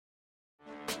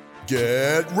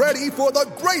Get ready for the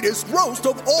greatest roast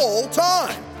of all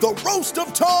time, the Roast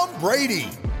of Tom Brady,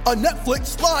 a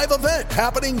Netflix live event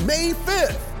happening May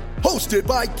 5th. Hosted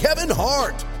by Kevin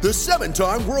Hart, the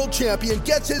 7-time world champion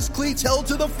gets his cleats held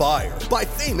to the fire by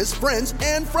famous friends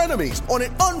and frenemies on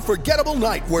an unforgettable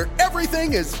night where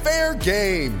everything is fair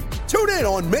game. Tune in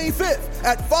on May 5th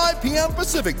at 5 p.m.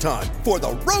 Pacific time for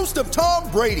the Roast of Tom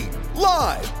Brady,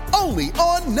 live only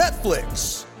on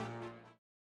Netflix.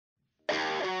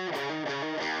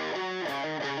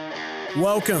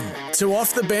 Welcome to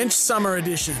Off the Bench Summer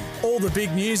Edition. All the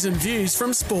big news and views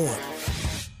from sport.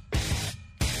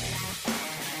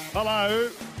 Hello,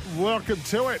 welcome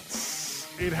to it.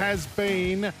 It has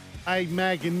been a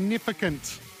magnificent,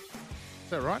 is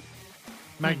that right?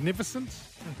 Magnificent?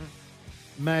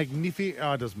 It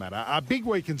doesn't matter. A big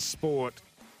week in sport,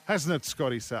 hasn't it,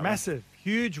 Scotty Sattler? Massive,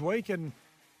 huge week, and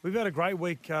we've had a great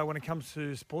week when it comes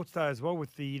to Sports Day as well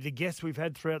with the guests we've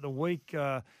had throughout the week.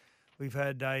 We've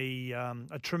had a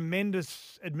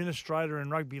tremendous administrator in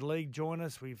rugby league join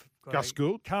us. We've got Gus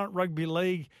Gould, current rugby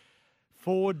league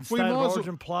forward and state of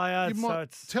origin player.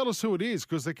 Tell us who it is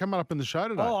because they're coming up in the show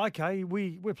today. Oh, okay.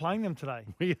 We're playing them today.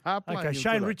 We are playing them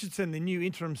Shane today. Richardson, the new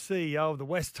interim CEO of the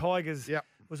West Tigers,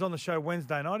 was on the show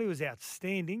Wednesday night. He was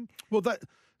outstanding. Well,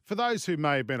 for those who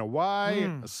may have been away,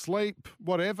 asleep,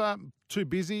 whatever, too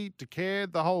busy to care,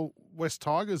 the whole West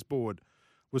Tigers board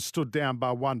was stood down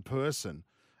by one person.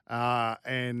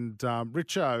 And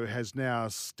Richo has now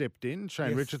stepped in,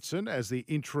 Shane Richardson, as the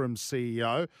interim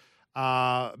CEO.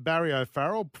 Barry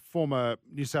O'Farrell, former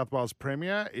New South Wales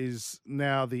Premier, is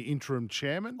now the interim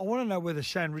chairman. I want to know whether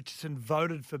Shane Richardson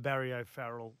voted for Barry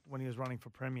O'Farrell when he was running for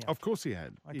Premier. Of course he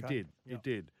had. Okay. He did. Yep.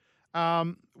 He did.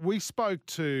 We spoke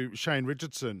to Shane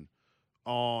Richardson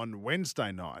on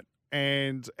Wednesday night,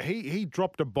 and he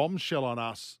dropped a bombshell on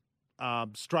us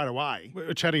straight away.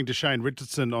 We're chatting to Shane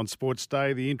Richardson on Sports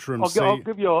Day, the interim CEO. I'll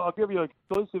give you an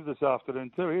exclusive this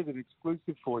afternoon too. Here's an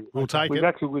exclusive for you. We'll take it. We've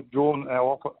actually withdrawn our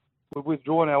offer. We've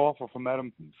withdrawn our offer from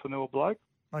Adam Fanua-Blake.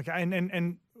 Okay,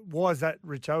 and why is that,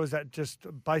 Richo? Is that just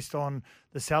based on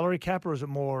the salary cap, or is it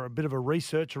more a bit of a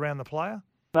research around the player?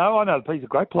 No, I know he's a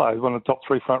great player. He's one of the top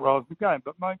 3 front rowers of the game.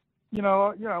 But mate, you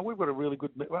know, we've got a really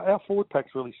good. Our forward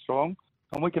pack's really strong,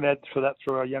 and we can add to that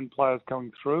through our young players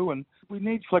coming through. And we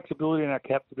need flexibility in our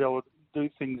cap to be able to do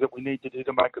things that we need to do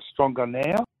to make us stronger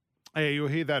now. Yeah, you'll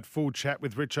hear that full chat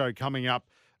with Richo coming up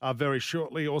very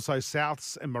shortly. Also,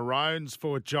 Souths and Maroons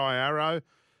for Jai Arrow,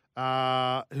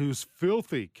 who's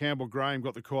filthy. Campbell Graham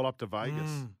got the call up to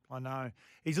Vegas. I know.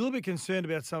 He's a little bit concerned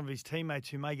about some of his teammates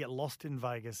who may get lost in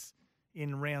Vegas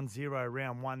in round 0,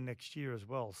 round 1 next year as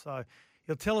well. So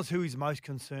he'll tell us who he's most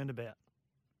concerned about.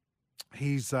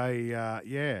 He's very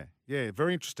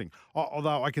interesting.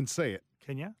 Although I can see it.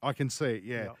 Can you? I can see it,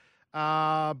 yeah. Yep.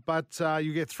 But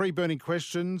you get 3 burning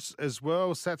questions as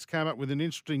well. Sats came up with an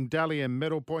interesting Dalian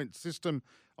medal point system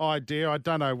idea. I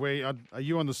don't know are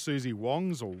you on the Susie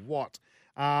Wongs or what?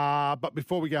 But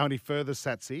before we go any further,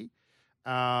 Satsy,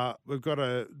 we've got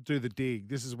to do the dig.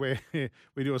 This is where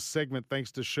we do a segment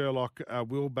thanks to Sherlock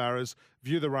Wheelbarrows.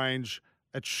 View the range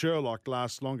at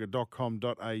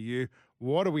sherlock.lastlonger.com.au.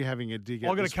 What are we having a dig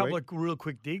at? I've got this a couple week? of real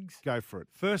quick digs. Go for it.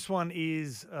 First one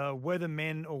is whether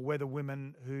men or whether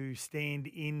women who stand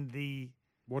in the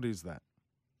What is that?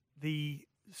 the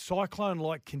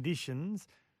cyclone-like conditions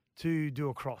to do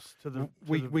a cross to the.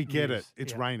 We get it.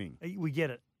 It's raining. We get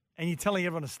it, and you're telling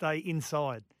everyone to stay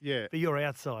inside. Yeah, but you're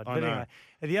outside. I But know. anyway,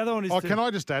 and the other one is. Can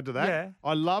I just add to that? Yeah.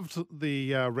 I loved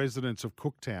the residents of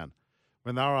Cooktown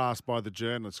when they were asked by the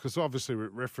journalists, because obviously we're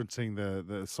referencing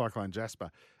the Cyclone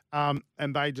Jasper, and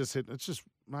they just said, "It's just,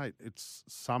 mate, it's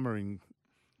summer in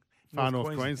far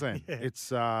North Queensland. Yeah.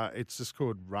 It's just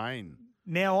called rain."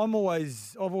 Now I've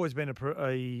always been a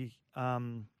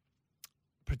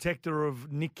protector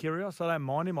of Nick Kyrgios. I don't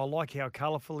mind him. I like how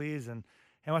colourful he is and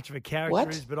how much of a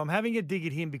character he is. But I'm having a dig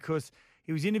at him because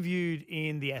he was interviewed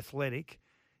in The Athletic,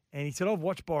 and he said, "I've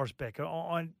watched Boris Becker.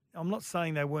 I'm not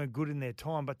saying they weren't good in their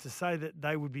time, but to say that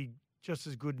they would be just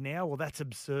as good now, well, that's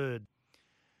absurd."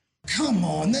 Come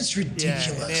on, that's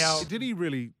ridiculous. Yeah, now, Did he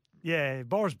really? Yeah,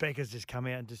 Boris Becker's just come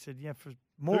out and just said, for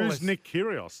more or less. Who's Nick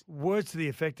Kyrgios? Words to the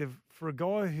effect of, for a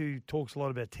guy who talks a lot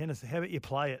about tennis, how about you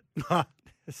play it?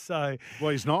 So,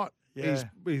 well, he's not. Yeah.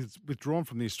 He's withdrawn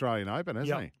from the Australian Open,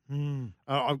 hasn't he? Mm.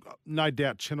 No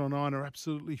doubt Channel 9 are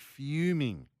absolutely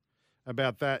fuming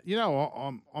about that. You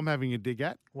know, I'm having a dig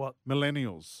at What?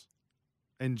 millennials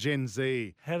and Gen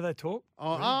Z. How do they talk?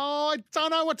 Oh, I don't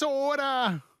know what to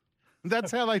order.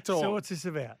 That's how they talk. So what's this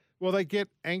about? Well, they get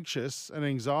anxious and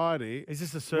anxiety. Is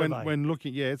this a survey? When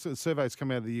looking, it's a survey that's come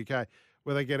out of the UK,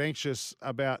 where they get anxious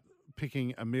about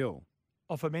picking a meal.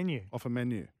 Off a menu? Off a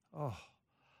menu. Oh,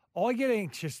 I get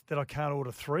anxious that I can't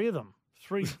order 3 of them.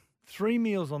 Three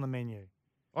meals on the menu.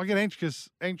 I get anxious.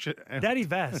 Daddy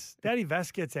Vass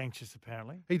gets anxious,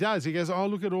 apparently. He does. He goes, oh,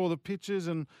 look at all the pictures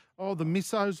and, the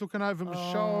misso's looking over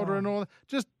my shoulder and all that.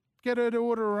 Just get her to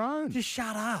order her own. Just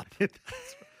shut up.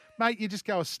 Mate, you just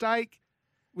go a steak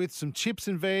with some chips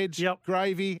and veg,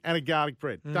 gravy and a garlic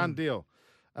bread. Done deal.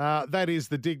 That is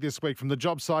the dig this week. From the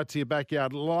job site to your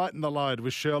backyard, lighten the load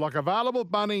with Sherlock. Available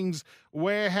Bunnings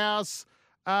Warehouse.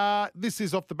 This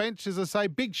is Off the Bench, as I say.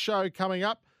 Big show coming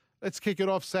up. Let's kick it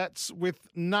off, Sats, with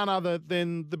none other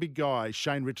than the big guy,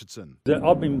 Shane Richardson.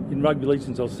 I've been in rugby league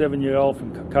since I was 7-year-old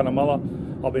from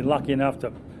Cunnamulla. I've been lucky enough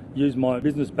to use my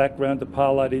business background to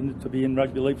parlay to be in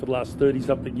rugby league for the last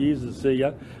 30-something years as a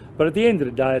CEO. But at the end of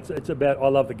the day, it's about I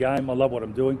love the game. I love what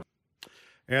I'm doing.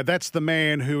 Yeah, that's the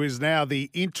man who is now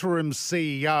the interim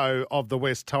CEO of the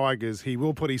West Tigers. He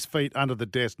will put his feet under the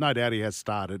desk. No doubt he has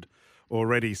started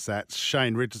already, Sats.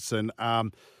 Shane Richardson.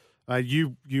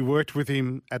 You worked with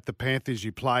him at the Panthers.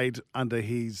 You played under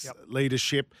his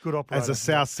leadership. Good operator. As a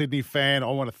South Sydney fan, I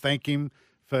want to thank him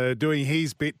for doing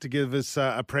his bit to give us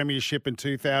a premiership in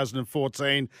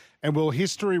 2014. And will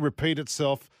history repeat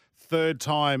itself third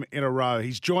time in a row?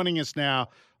 He's joining us now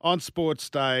on Sports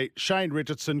Day. Shane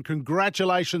Richardson,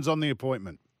 congratulations on the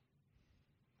appointment.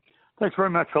 Thanks very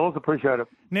much, fellas. Appreciate it.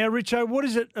 Now, Richo, what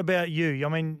is it about you? I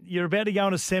mean, you're about to go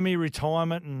into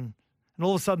semi-retirement and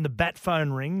all of a sudden the bat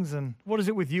phone rings. And what is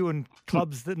it with you and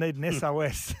clubs that need an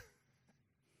SOS?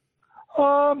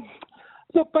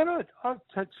 Look, but I've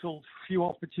had a few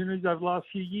opportunities over the last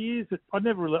few years. I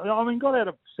never really, got out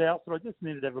of South, but I just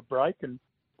needed to have a break and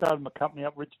started my company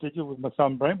up, Rich Digital, with my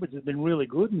son Brent, which has been really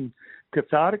good and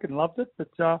cathartic and loved it. But,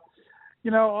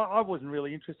 I wasn't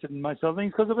really interested in most other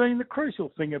things because, the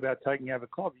crucial thing about taking over a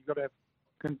club, you've got to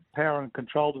have power and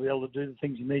control to be able to do the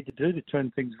things you need to do to turn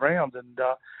things around. And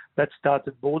that starts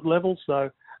at board level.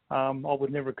 So I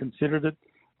would never have considered it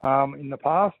in the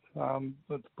past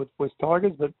with West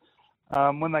Tigers. But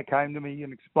when they came to me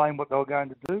and explained what they were going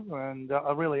to do, and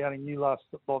I really only knew last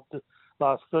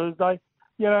Thursday,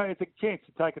 it's a chance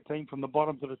to take a team from the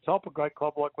bottom to the top, a great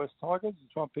club like West Tigers, and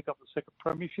try and pick up the second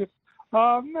premiership.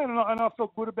 And I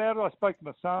felt good about it. I spoke to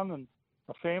my son and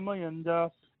my family, and I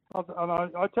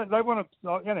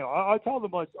told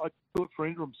them I'd do it for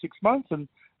interim 6 months and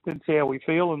then see how we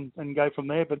feel and go from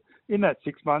there. But in that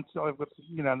 6 months, I've got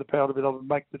the power to be able to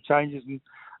make the changes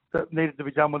that needed to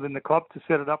be done within the club to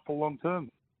set it up for long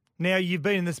term. Now, you've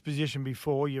been in this position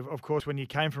before. Of course, when you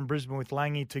came from Brisbane with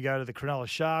Langy to go to the Cronulla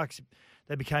Sharks,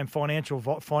 they became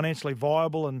financially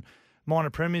viable and minor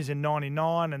premiers in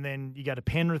 99, and then you go to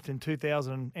Penrith in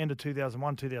 2000, end of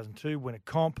 2001, 2002, win a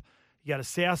comp. You go to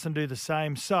South and do the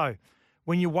same. So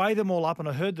when you weigh them all up, and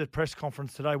I heard the press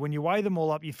conference today, when you weigh them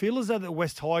all up, you feel as though the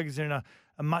West Tigers are in a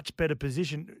much better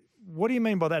position. What do you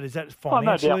mean by that? Is that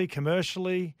financially,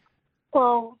 commercially?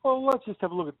 Well, let's just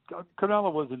have a look at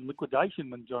Cronulla was in liquidation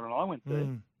when John and I went there.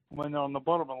 When they're on the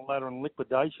bottom of the ladder in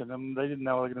liquidation, and they didn't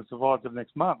know they were going to survive the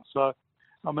next month. So,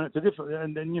 it's a different.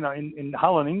 And then in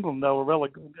Hull and England, they were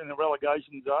in a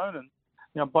relegation zone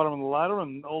and bottom of the ladder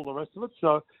and all the rest of it.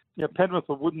 So, Penrith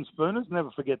were wooden spooners.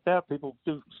 Never forget that. People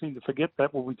do seem to forget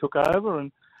that when we took over.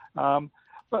 And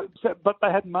but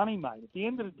they had money, mate. At the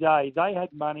end of the day, they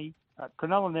had money.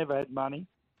 Cronulla never had money.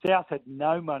 South had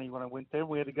no money when I went there.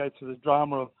 We had to go through the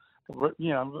drama of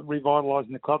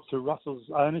revitalising the club through Russell's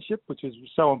ownership, which was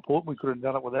so important. We couldn't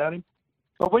have done it without him.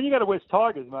 But when you go to West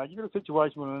Tigers, mate, you've got a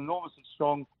situation with an enormously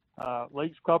strong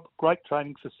leagues club, great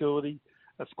training facility,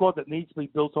 a squad that needs to be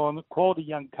built on, a quality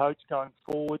young coach going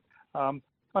forward.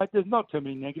 Mate, there's not too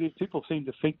many negatives. People seem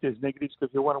to think there's negatives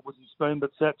because you want a wooden spoon,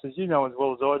 but Sats, as you know as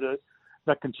well as I do,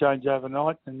 that can change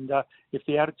overnight. And if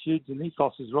the attitudes and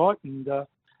ethos is right, and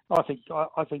I think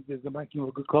there's the making of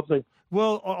a good club there.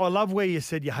 Well, I love where you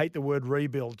said you hate the word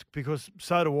rebuild, because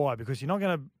so do I, because you're not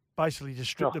going to basically just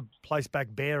strip the place back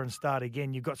bare and start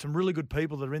again. You've got some really good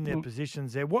people that are in their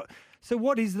positions there. What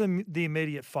is the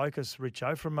immediate focus,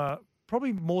 Richo,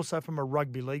 probably more so from a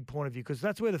rugby league point of view, because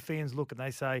that's where the fans look and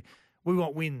they say, we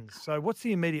want wins. So what's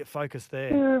the immediate focus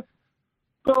there? Yeah.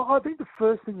 Well, I think the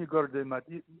first thing you've got to do, mate,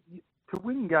 to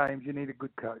win games, you need a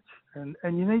good coach. And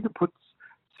you need to put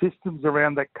systems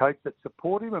around that coach that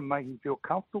support him and make him feel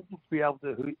comfortable to be able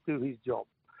to do his job.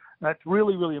 That's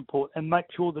really, really important. And make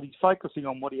sure that he's focusing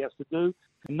on what he has to do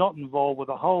and not involved with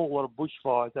a whole lot of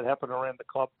bushfires that happen around the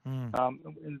club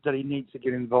that he needs to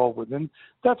get involved with. And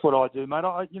that's what I do, mate.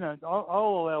 I'll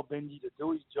allow Benji to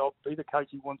do his job, be the coach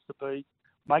he wants to be,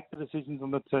 make the decisions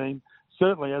on the team.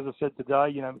 Certainly, as I said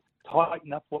today,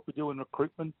 tighten up what we do in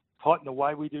recruitment, tighten the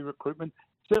way we do recruitment,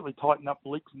 certainly tighten up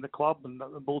leaks in the club and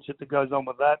the bullshit that goes on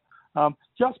with that.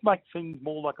 Just make things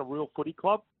more like a real footy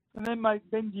club, and then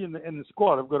Benji and the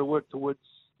squad have got to work towards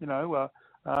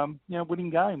winning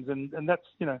games, and that's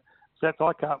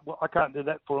I can't do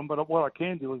that for them. But what I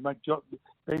can do is make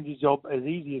Benji's job as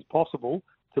easy as possible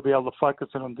to be able to focus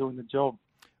on doing the job.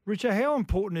 Richard, how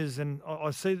important is, and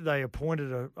I see that they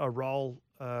appointed a role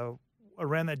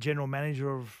around that general manager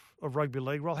of rugby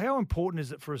league role. How important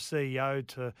is it for a CEO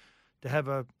to have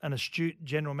an astute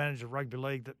general manager of rugby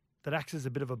league that acts as a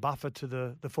bit of a buffer to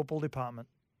the football department?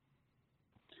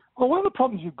 Well, one of the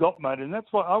problems you've got, mate, and that's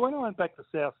why when I went back to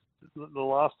South the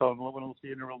last time when I was the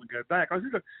NRL and go back, I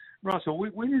said, Russell,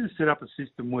 we need to set up a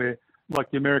system where,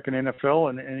 like the American NFL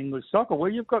and English soccer,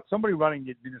 where you've got somebody running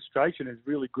the administration who's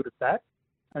really good at that,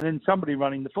 and then somebody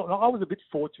running the football. I was a bit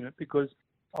fortunate because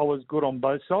I was good on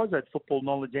both sides. I had football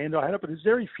knowledge and I had it, but there's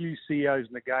very few CEOs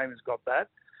in the game who's got that.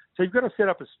 So you've got to set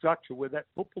up a structure where that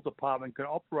football department can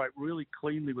operate really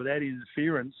cleanly without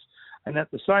interference, and at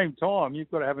the same time,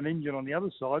 you've got to have an engine on the other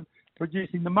side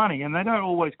producing the money, and they don't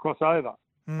always cross over.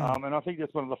 And I think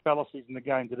that's one of the fallacies in the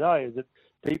game today is that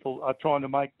people are trying to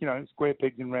make square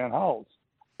pegs in round holes,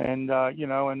 and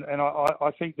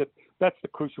I think that's the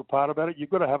crucial part about it. You've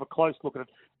got to have a close look at it.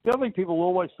 The other thing people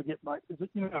always forget, mate, is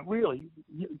that really,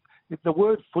 if the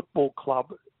word football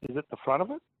club is at the front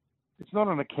of it, it's not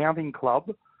an accounting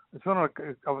club. It's not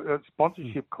a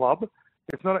sponsorship club.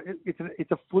 It's not.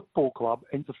 It's a football club,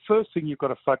 and it's the first thing you've got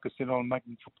to focus in on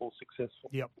making football successful.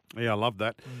 Yep. Yeah, I love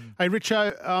that. Hey,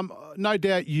 Richo, no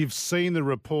doubt you've seen the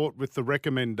report with the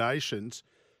recommendations.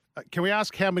 Can we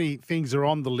ask how many things are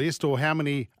on the list, or how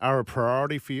many are a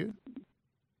priority for you?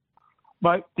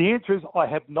 Mate, the answer is I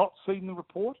have not seen the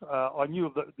report. I knew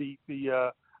of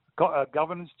the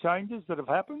governance changes that have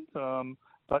happened,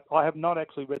 but I have not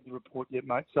actually read the report yet,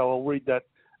 mate. So I'll read that.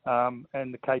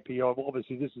 And the KPI,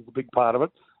 obviously this is a big part of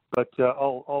it, but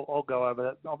I'll go over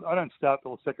that. I don't start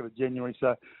till the 2nd of January,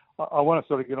 so I want to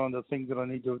sort of get on to the things that I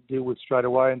need to deal with straight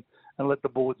away and let the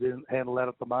boards handle that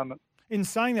at the moment. In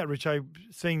saying that, Richo,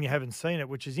 seeing you haven't seen it,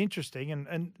 which is interesting,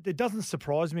 and it doesn't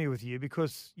surprise me with you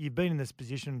because you've been in this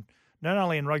position not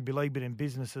only in rugby league but in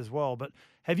business as well, but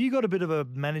have you got a bit of a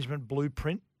management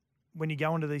blueprint when you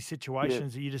go into these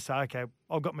situations that you just say, okay,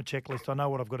 I've got my checklist, I know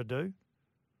what I've got to do?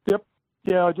 Yep.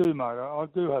 Yeah, I do, mate. I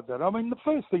do have that. I mean, the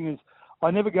first thing is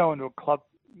I never go into a club,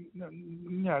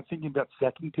 thinking about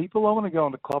sacking people. I want to go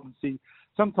into a club and see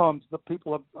sometimes the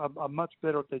people are much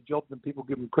better at their job than people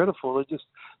give them credit for. They're just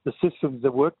the systems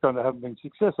they've worked on that haven't been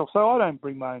successful. So I don't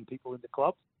bring my own people into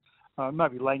clubs.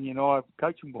 Maybe Laney and I have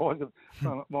coaching wise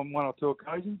on one or two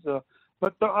occasions.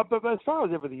 But as far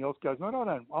as everything else goes, mate,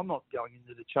 I'm not going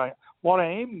into the change. What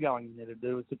I am going in there to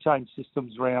do is to change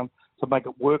systems around to make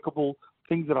it workable.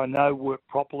 Things that I know work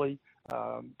properly,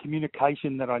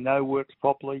 communication that I know works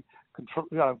properly,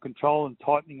 control and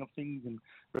tightening of things and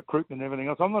recruitment and everything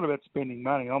else. I'm not about spending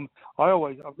money. I've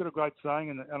got a great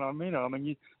saying, and I mean it. I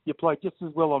mean, you play just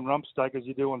as well on rump steak as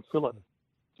you do on fillet.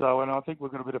 So, and I think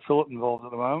we've got a bit of fillet involved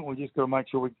at the moment. We just got to make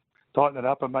sure we tighten it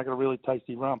up and make it a really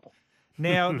tasty rump.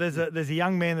 Now, there's a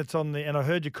young man that's on the, and I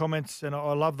heard your comments, and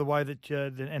I love the way that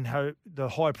and how the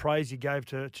high praise you gave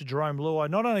to Jerome Luai,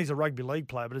 not only as a rugby league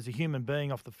player, but as a human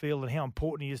being off the field and how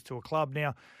important he is to a club.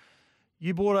 Now,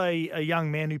 you brought a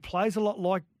young man who plays a lot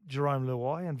like Jerome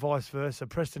Luai and vice versa,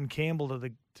 Preston Campbell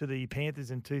to the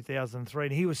Panthers in 2003,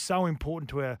 and he was so important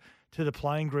to the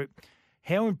playing group.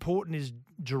 How important is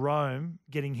Jerome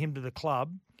getting him to the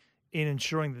club in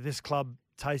ensuring that this club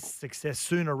tastes success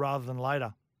sooner rather than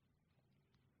later?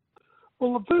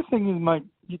 Well, the first thing is, mate,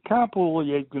 you can't put all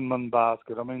your eggs in one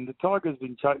basket. I mean, the Tigers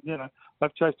been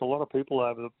they've chased a lot of people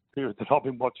over the period that I've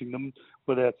been watching them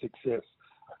without success.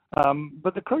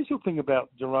 But the crucial thing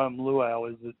about Jerome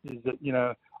Luai is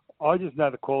that I just know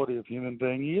the quality of human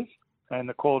being he is and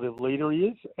the quality of leader he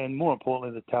is, and more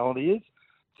importantly, the talent he is.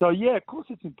 So, yeah, of course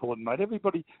it's important, mate.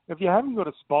 Everybody, if you haven't got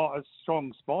a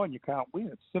strong spine, you can't win.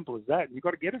 It's simple as that. You've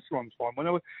got to get a strong spine.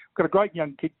 We've got a great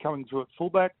young kid coming through at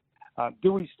fullback.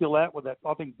 Dewey's still out with that.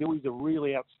 I think Dewey's a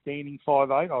really outstanding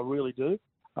 5'8". I really do.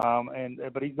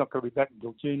 But he's not going to be back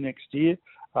until June next year.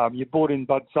 You brought in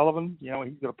Bud Sullivan. He's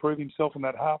got to prove himself in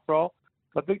that half role.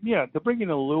 But to bring in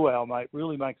a Luau, mate,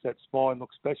 really makes that spine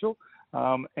look special.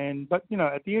 But at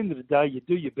the end of the day, you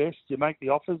do your best. You make the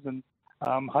offers, and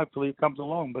hopefully it comes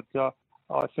along. But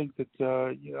I think that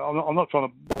I'm not trying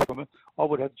to block him. I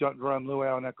would have Jerome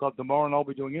Luau in our club tomorrow, and I'll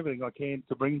be doing everything I can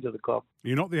to bring him to the club.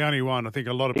 You're not the only one. I think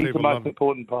a lot of He's people the most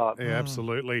important part. Yeah,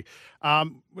 absolutely.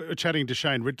 We're chatting to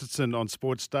Shane Richardson on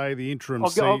Sports Day, the interim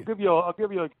I'll give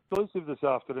you an exclusive this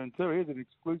afternoon too. Here's an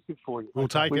exclusive for you.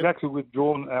 We've actually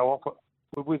withdrawn our offer.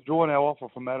 we've withdrawn our offer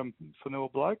from Adam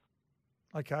Fanua-Blake.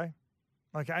 Okay.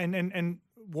 And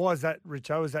why is that,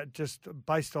 Richo? Is that just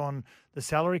based on the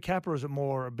salary cap, or is it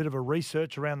more a bit of a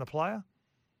research around the player?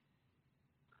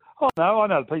 Oh no, I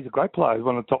know he's a great player. He's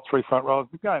one of the top 3 front rowers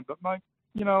of the game. But mate,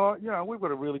 you know, we've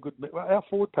got a really good. Our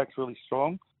forward pack's really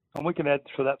strong, and we can add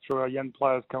to that through our young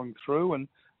players coming through, and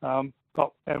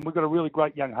we've got a really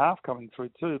great young half coming through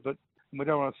too. But we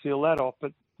don't want to seal that off.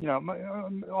 But you know,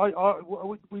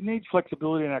 we need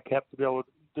flexibility in our cap to be able to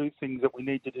do things that we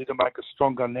need to do to make us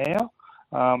stronger now.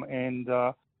 And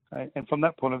from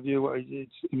that point of view,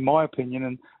 it's in my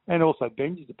opinion, and also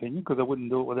Benji's opinion, because I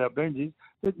wouldn't do it without Benji's.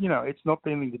 You know, it's not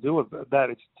anything to do with that.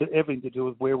 It's everything to do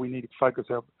with where we need to focus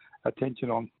our attention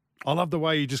on. I love the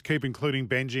way you just keep including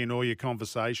Benji in all your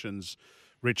conversations,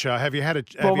 Richo. Have you had a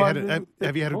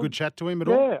good chat to him at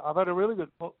all? Yeah, I've had a really good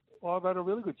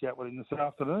chat with him this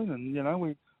afternoon, and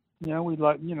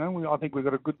I think we've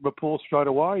got a good rapport straight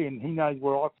away, and he knows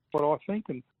what I think,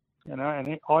 and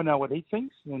I know what he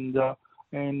thinks, and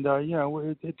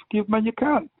it's give man. You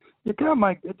can't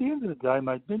make, at the end of the day,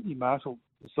 mate. Benji Marshall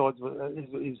decides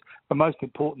is the most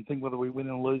important thing, whether we win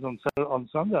and lose on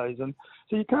Sundays, and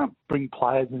so you can't bring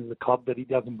players into the club that he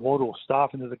doesn't want, or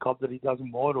staff into the club that he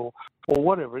doesn't want, or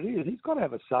whatever it is. He's got to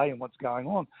have a say in what's going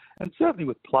on, and certainly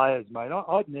with players, mate.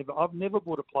 I've never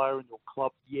brought a player into a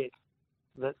club yet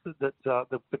that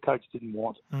the coach didn't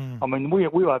want. I mean, we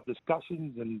have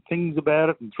discussions and things about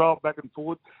it and throw it back and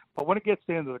forth. But when it gets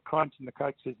down to the crunch and the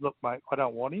coach says, "Look, mate, I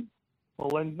don't want him," well,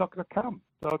 then he's not going to come.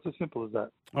 So it's as simple as that.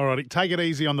 All righty, take it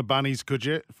easy on the Bunnies, could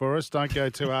you, for us? Don't go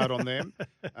too hard on them.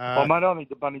 Mate, I think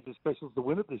the Bunnies are specials to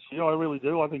win it this year. I really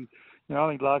do. I think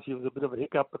last year was a bit of a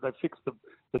hiccup, but they fixed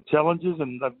the challenges,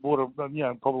 and they've brought probably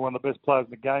one of the best players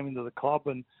in the game into the club,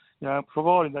 and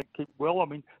providing they keep well. I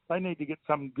mean, they need to get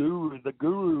some guru. The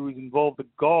guru is involved, the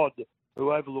God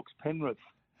who overlooks Penrith,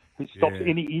 who stops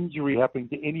any injury happening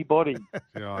to anybody.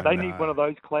 They need one of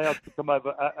those clouds to come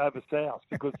over south,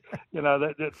 because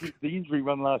the injury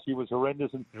run last year was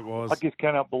horrendous, and it was. I just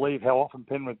cannot believe how often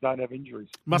Penrith don't have injuries.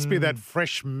 Must be that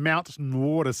fresh mountain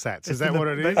water, Sats. Is that what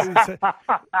it is?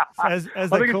 As I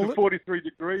they think call it's it? 43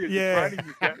 degrees.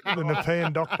 The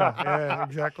Nepean doctor. Yeah,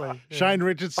 exactly. Yeah. Shane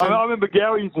Richardson. I remember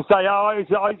Gary used to say, I used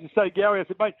to say, Gary, I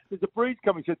said, mate, there's a breeze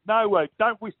coming. He said, no way,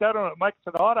 don't wish that on it. It makes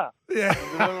it hotter. Yeah.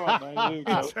 All right, mate.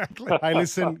 Exactly. Hey,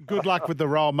 listen, good luck with the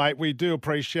role, mate. We do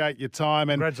appreciate your time.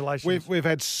 And congratulations. We've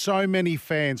had so many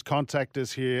fans contact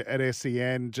us here at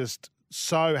SEN, just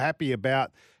so happy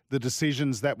about the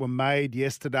decisions that were made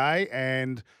yesterday.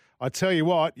 And I tell you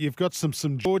what, you've got some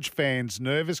George fans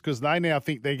nervous, because they now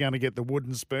think they're going to get the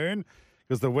wooden spoon,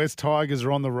 because the West Tigers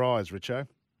are on the rise, Richo.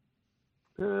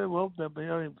 Well,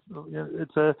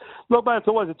 it's it's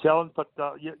always a challenge, but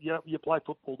you play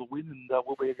football to win, and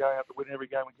we'll be going out to win every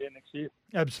game again next year.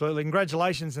 Absolutely.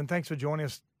 Congratulations, and thanks for joining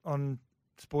us on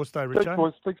Sports Day, Richo. Thanks,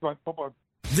 boys. Thanks, mate. Bye-bye.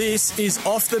 This is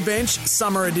Off the Bench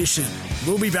Summer Edition.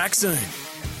 We'll be back soon.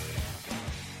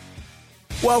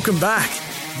 Welcome back.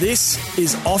 This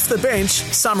is Off the Bench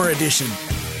Summer Edition.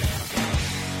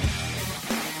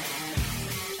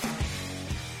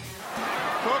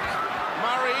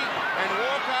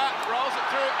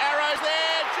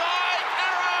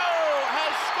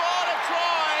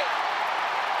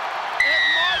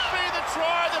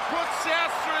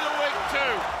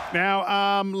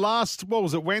 Now,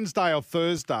 Wednesday or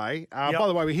Thursday? By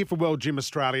the way, we're here for World Gym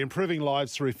Australia, improving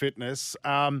lives through fitness.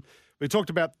 We talked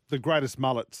about the greatest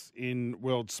mullets in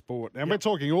world sport. And we're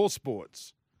talking all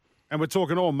sports. And we're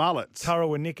talking all mullets.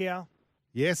 Taro and Nikiao.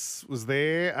 Yes, was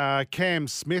there. Cam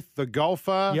Smith, the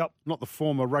golfer. Yep. Not the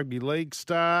former rugby league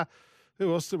star.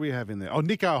 Who else do we have in there? Oh,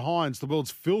 Nico Hines, the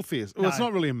world's filthiest. Well, it's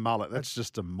not really a mullet. That's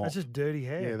just a mop. That's just dirty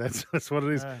hair. Yeah, that's what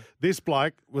it is. This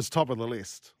bloke was top of the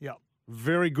list. Yep.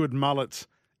 Very good mullet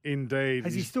indeed.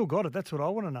 Has he still got it? That's what I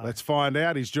want to know. Let's find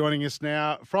out. He's joining us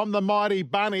now from the mighty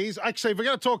Bunnies. Actually, if we're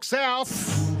going to talk South,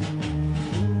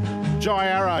 Jai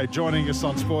Arrow joining us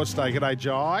on Sports Day. G'day,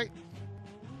 Jai.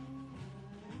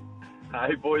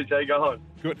 Hey, boys. How you going?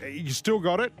 Good. You still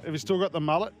got it? Have you still got the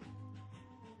mullet?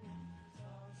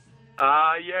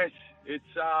 Yes.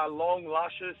 It's long,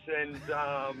 luscious, and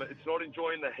it's not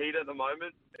enjoying the heat at the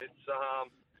moment. It's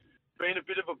been a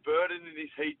bit of a burden in this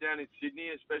heat down in Sydney,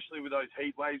 especially with those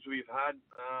heat waves we've had.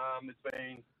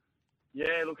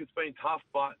 It's been tough,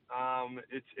 but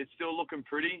it's still looking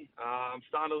pretty. I'm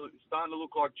starting to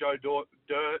look like Joe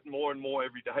Dirt more and more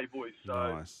every day, boys. So,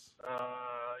 nice.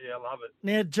 I love it.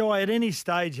 Now, Jai, at any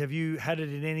stage, have you had it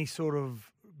in any sort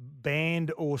of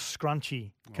band or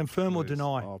scrunchie? Confirm or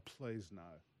deny? Oh, please no.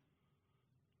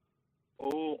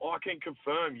 Oh, I can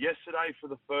confirm. Yesterday for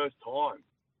the first time.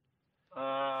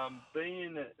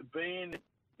 being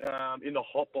in the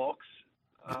hot box,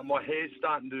 my hair's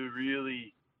starting to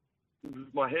really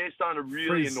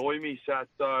Frizz. annoy me, Sat.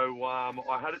 So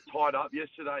I had it tied up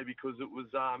yesterday because it was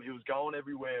going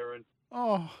everywhere, and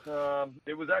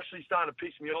it was actually starting to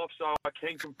piss me off. So I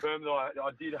can confirm that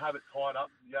I did have it tied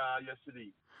up yesterday.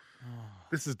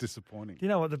 This is disappointing. You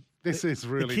know what? This is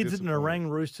really the kids at disappointing.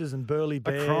 Narang Roosters and Burleigh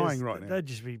Bears Are crying right now. They'd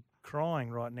just be crying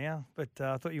right now. But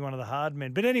I thought you were one of the hard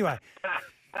men. But anyway,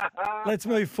 let's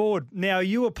move forward. Now, are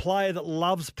you a player that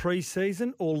loves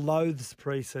pre-season or loathes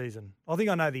pre-season? I think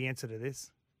I know the answer to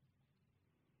this.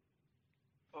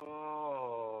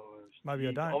 Oh, Maybe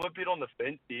I don't. I'm a bit on the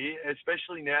fence here,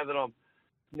 especially now that I'm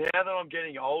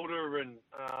getting older and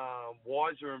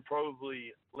wiser and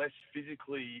probably less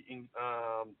physically,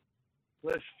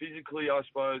 I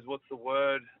suppose. What's the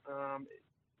word?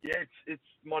 It's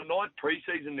my ninth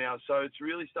preseason now, so it's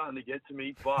really starting to get to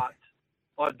me. But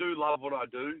I do love what I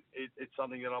do. It's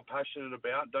something that I'm passionate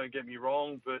about. Don't get me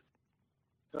wrong, but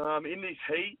in this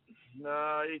heat,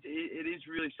 it is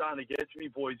really starting to get to me,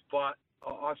 boys. But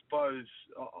I suppose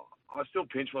I still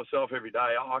pinch myself every day.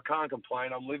 I can't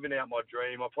complain. I'm living out my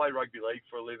dream. I play rugby league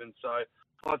for a living, so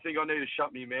I think I need to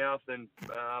shut my mouth and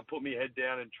put my head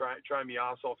down and train my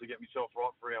ass off to get myself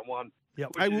right for round one.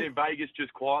 Yep. Which is in Vegas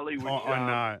just quietly, which I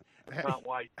know. I can't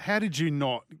wait. How did you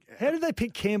not? How did they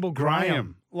pick Campbell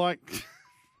Graham? Like,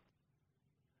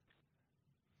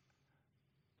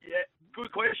 yeah,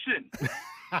 good question.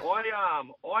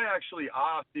 I actually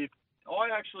asked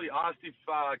if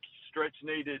Stretch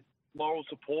needed moral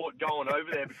support going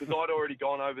over there because I'd already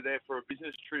gone over there for a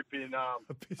business trip in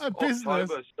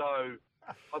October. So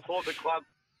I thought the club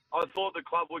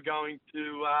were going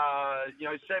to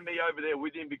send me over there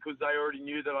with him because they already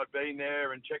knew that I'd been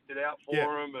there and checked it out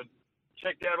for him and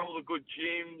checked out all the good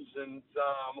gyms and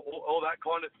all that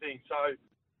kind of thing. So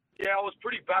yeah, I was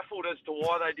pretty baffled as to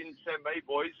why they didn't send me,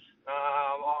 boys.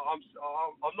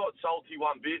 I'm not salty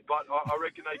one bit, but I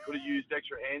reckon they could have used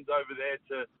extra hands over there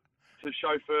to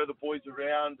chauffeur the boys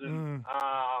around and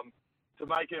to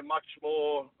make it much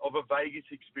more of a Vegas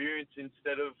experience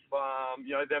instead of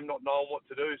them not knowing what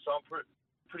to do. So I'm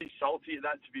pretty salty at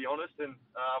that, to be honest. And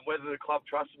whether the club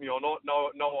trusts me or not,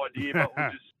 no idea.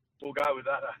 But we'll go with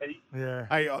that. Yeah.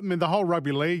 hey, I mean, the whole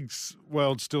rugby league's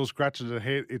world still scratches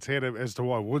its head as to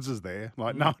why Woods is there.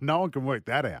 Like, no one can work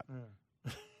that out. Yeah.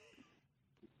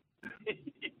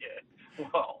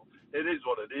 Well, it is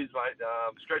what it is, mate.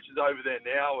 Stretch is over there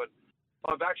now, and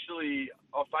I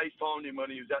FaceTimed him when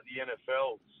he was at the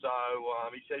NFL. So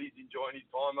he said he's enjoying his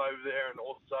time over there, and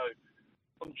also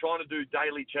I'm trying to do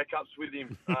daily checkups with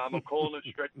him. I'm calling it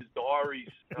Stretch's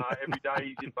Diaries every day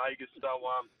he's in Vegas. So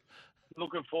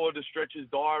looking forward to Stretch's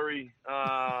diary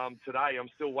today. I'm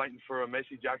still waiting for a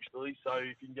message, actually. So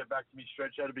if you can get back to me,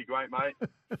 Stretch, that'd be great, mate.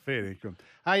 Fair income.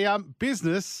 Hey,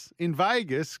 business in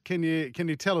Vegas. Can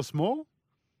you tell us more?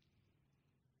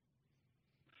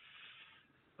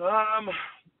 So I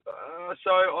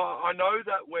know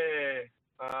that we're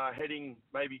heading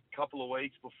maybe a couple of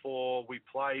weeks before we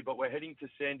play, but we're heading to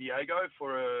San Diego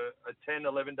for a 10,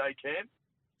 11-day camp.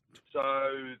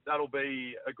 So that'll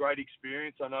be a great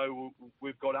experience. I know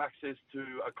we've got access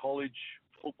to a college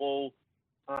football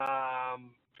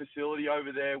facility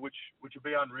over there, which will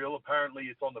be unreal. Apparently,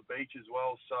 it's on the beach as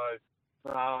well. So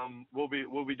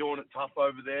we'll be doing it tough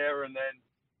over there. And then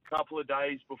a couple of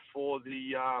days before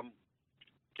the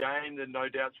game, then no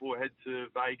doubts we'll head to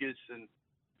Vegas and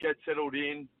get settled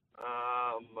in.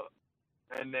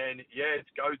 And then it's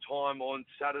go time on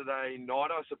Saturday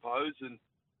night, I suppose, and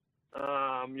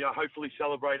hopefully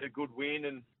celebrate a good win,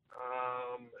 and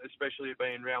especially it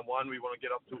being round one, we want to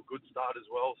get up to a good start as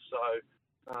well. So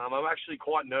I'm actually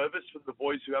quite nervous for the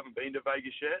boys who haven't been to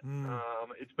Vegas yet.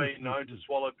 It's been known to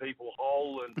swallow people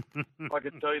whole, and I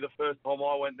can tell you the first time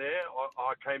I went there,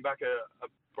 I came back a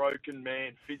broken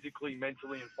man physically,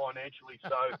 mentally, and financially.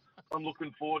 So I'm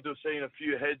looking forward to seeing a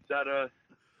few heads that are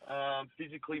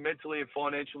physically, mentally, and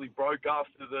financially broke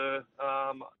after the,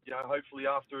 hopefully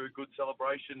after a good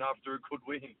celebration, after a good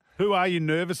win. Who are you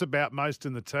nervous about most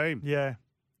in the team? Yeah.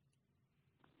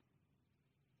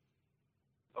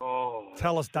 Oh,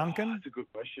 tell us, Duncan. That's a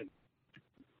good question.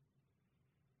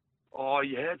 Oh,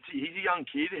 yeah, he's a young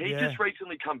kid. He just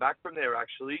recently come back from there,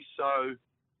 actually. So,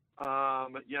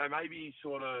 maybe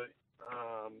sort of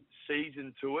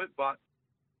seasoned to it. But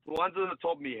the ones on the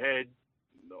top of my head,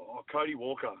 Cody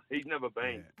Walker. He's never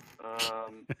been.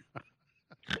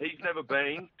 He's never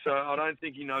been, so I don't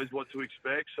think he knows what to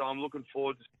expect. So I'm looking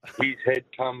forward to his head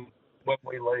come when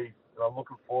we leave. And I'm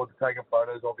looking forward to taking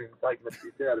photos of him, taking the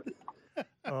piss out of him.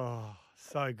 Oh,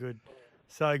 so good.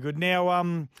 So good.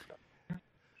 Now,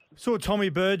 Saw Tommy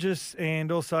Burgess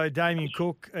and also Damien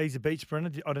Cook. He's a beach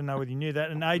sprinter. I don't know whether you knew that.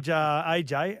 And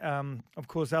AJ, of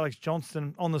course, Alex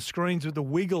Johnston on the screens with the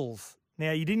Wiggles.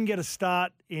 Now, you didn't get a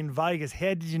start in Vegas. How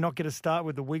did you not get a start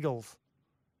with the Wiggles?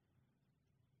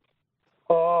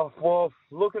 Oh, well,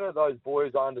 looking at those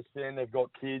boys, I understand they've got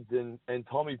kids. And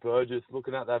Tommy Burgess,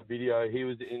 looking at that video, he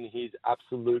was in his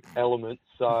absolute element.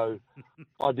 So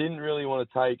I didn't really want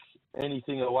to take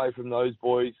anything away from those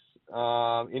boys.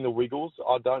 In the Wiggles,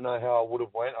 I don't know how I would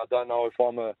have went. I don't know if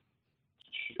I'm a,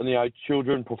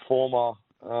 children performer,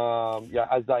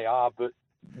 as they are. But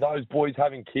those boys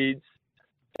having kids,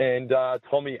 and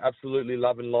Tommy absolutely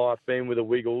loving life, being with the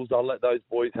Wiggles. I'll let those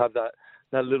boys have that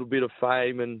little bit of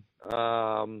fame, and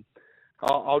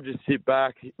I'll just sit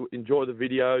back, enjoy the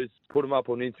videos, put them up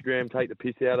on Instagram, take the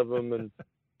piss out of them, and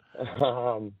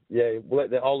I'll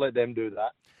let them do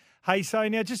that. Hey, so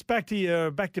now just back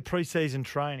to pre-season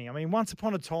training. I mean, once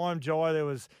upon a time, Jai, there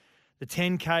was the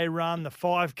 10K run, the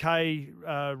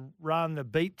 5K run, the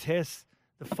beat test,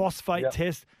 the phosphate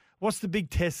test. What's the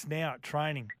big test now at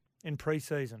training in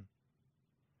pre-season?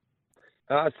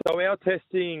 So our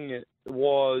testing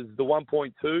was the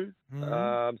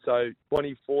 1.2, so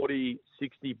 20, 40,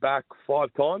 60 back 5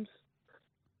 times.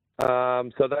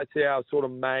 So that's our sort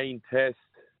of main test.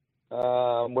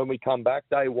 When we come back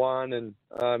day one, and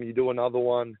you do another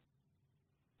one,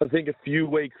 I think a few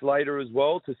weeks later as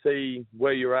well, to see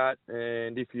where you're at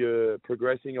and if you're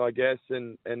progressing, I guess.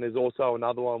 And there's also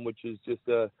another one which is just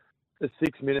a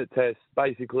 6-minute test,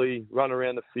 basically run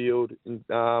around the field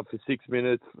for 6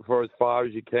 minutes for as far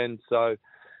as you can. So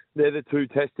they're the 2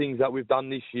 testings that we've done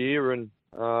this year, and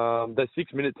the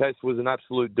 6-minute test was an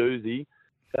absolute doozy.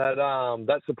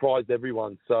 That surprised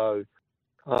everyone. So.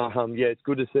 It's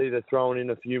good to see they're throwing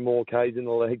in a few more Ks in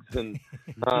the legs and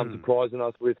surprising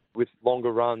us with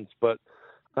longer runs. But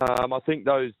I think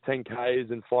those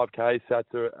 10Ks and 5K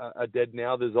sats are dead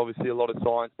now. There's obviously a lot of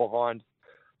science behind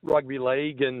rugby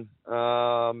league, and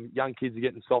young kids are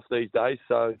getting soft these days.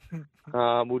 So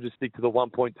we'll just stick to the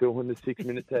 1.2 and the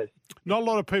 6-minute test. Not a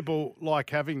lot of people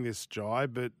like having this, Jai,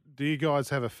 but do you guys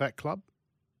have a fat club?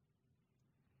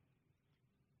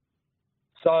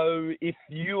 So if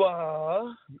you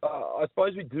are, I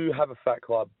suppose we do have a fat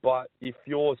club, but if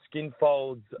your skin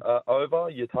folds are over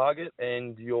your target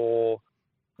and your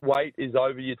weight is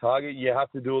over your target, you have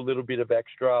to do a little bit of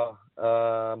extra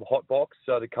hot box.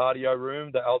 So the cardio room,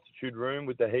 the altitude room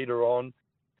with the heater on,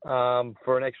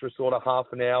 for an extra sort of half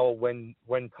an hour when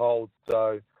told.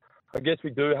 So I guess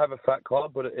we do have a fat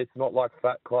club, but it's not like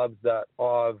fat clubs that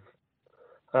I've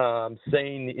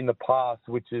seen in the past,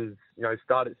 which is,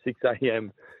 start at 6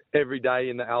 a.m. every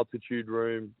day in the altitude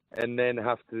room and then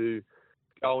have to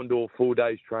go and do a full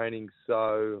day's training.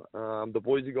 So the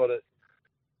boys have got it,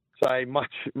 say,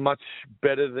 much, much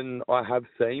better than I have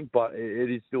seen, but it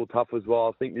is still tough as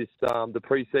well. I think this the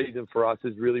pre-season for us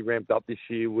has really ramped up this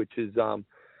year, which is,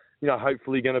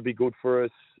 hopefully going to be good for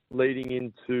us leading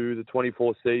into the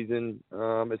 24 season,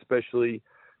 especially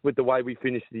with the way we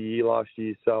finished the year last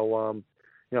year. So,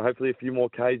 hopefully a few more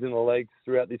Ks in the legs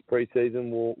throughout this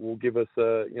pre-season will give us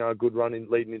a good run in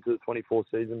leading into the 24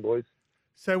 season, boys.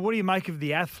 So what do you make of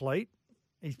the athlete?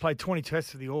 He's played 20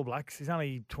 tests for the All Blacks. He's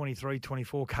only 23,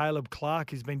 24. Caleb Clark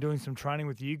has been doing some training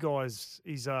with you guys.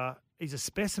 He's a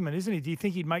specimen, isn't he? Do you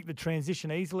think he'd make the transition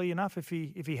easily enough if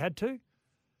he had to?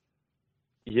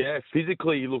 Yeah,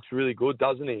 physically he looks really good,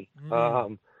 doesn't he?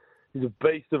 He's a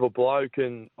beast of a bloke,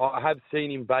 and I have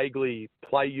seen him vaguely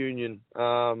play union,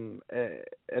 and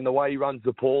the way he runs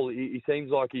the ball, he seems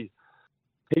like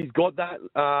he's got that,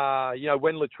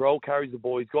 when Latrell carries the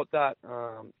ball, he's got that,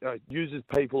 uses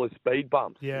people as speed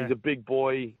bumps. Yeah. He's a big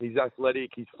boy, he's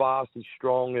athletic, he's fast, he's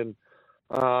strong, and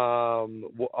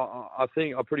I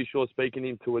think, I'm pretty sure speaking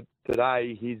into it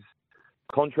today, his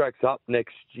contract's up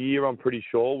next year, I'm pretty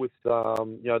sure, with, the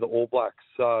All Blacks.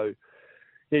 So,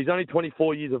 he's only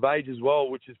 24 years of age as well,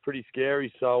 which is pretty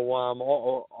scary. So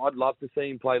I'd love to see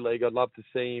him play league. I'd love to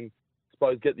see him, I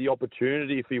suppose, get the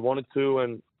opportunity if he wanted to.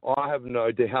 And I have no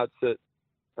doubts that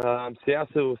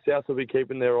South will be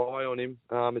keeping their eye on him,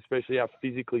 especially how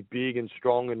physically big and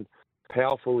strong and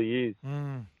powerful he is.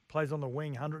 Plays on the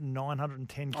wing, 109,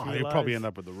 110 kilos. He'll probably end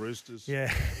up with the Roosters. Yeah.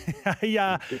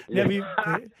 Now,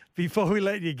 before we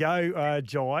let you go,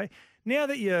 Jai, now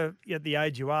that you're at the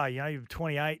age you are, you're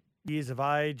 28 years of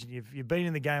age, and you've been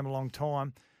in the game a long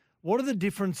time. What are the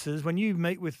differences when you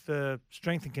meet with the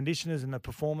strength and conditioners and the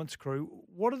performance crew?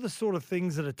 What are the sort of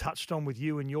things that are touched on with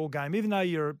you in your game? Even though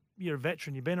you're a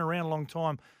veteran, you've been around a long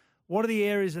time, what are the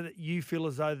areas that you feel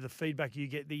as though the feedback you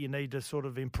get that you need to sort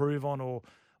of improve on or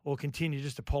continue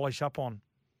just to polish up on?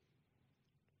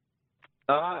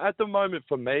 At the moment,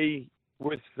 for me,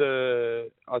 with the,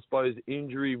 I suppose,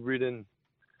 injury-ridden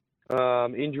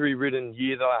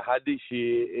year that I had this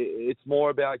year, it's more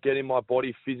about getting my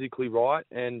body physically right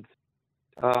and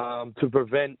to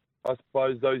prevent, I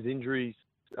suppose, those injuries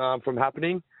from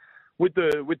happening. With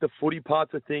the footy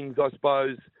parts of things, I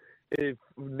suppose, if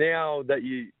now that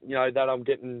that I'm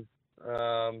getting,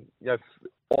 I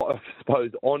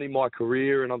suppose, on in my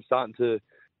career and I'm starting to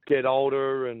get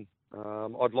older and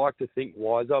I'd like to think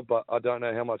wiser, but I don't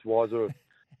know how much wiser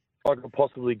I could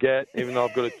possibly get, even though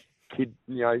I've got a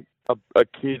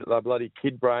kid, a bloody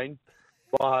kid brain.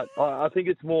 But I think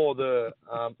it's more the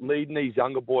leading these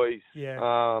younger boys,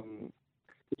 and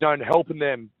helping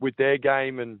them with their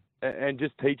game and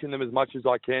just teaching them as much as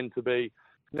I can to be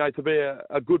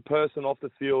a good person off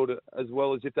the field, as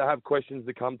well as if they have questions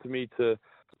to come to me to, I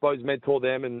suppose, mentor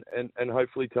them and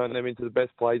hopefully turn them into the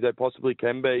best players they possibly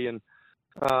can be. And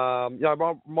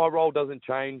my role doesn't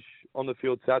change on the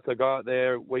field, Sats. I go out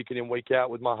there week in and week out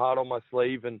with my heart on my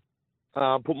sleeve and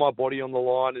put my body on the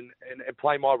line and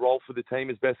play my role for the team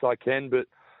as best I can. But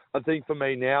I think for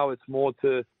me now, it's more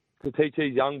to teach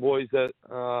these young boys that,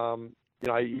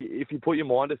 if you put your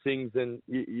mind to things, then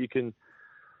you can,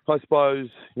 I suppose,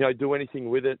 do anything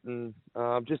with it, and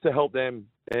just to help them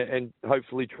and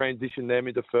hopefully transition them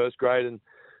into first grade. And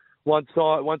once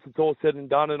it's all said and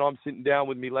done and I'm sitting down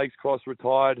with my legs crossed,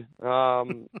 retired,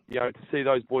 to see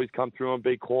those boys come through and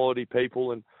be quality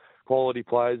people and quality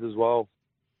players as well.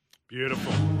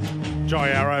 Beautiful. Jai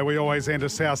Arrow, we always end a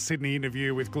South Sydney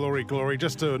interview with Glory,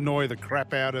 just to annoy the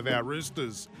crap out of our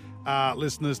Roosters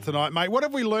listeners tonight. Mate, what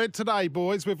have we learnt today,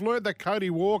 boys? We've learned that Cody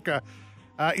Walker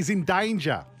is in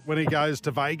danger when he goes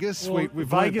to Vegas. Well,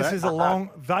 Vegas is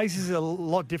a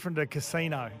lot different to a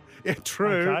casino. Yeah,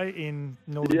 true. Okay, in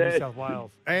northern New South Wales.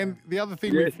 And the other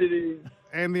thing, it is.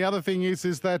 And the other thing is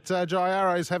that Jai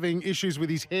Arrow's having issues with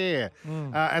his hair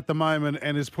at the moment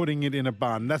and is putting it in a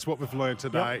bun. That's what we've learned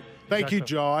today. Yep, Thank you,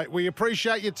 Jai. We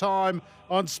appreciate your time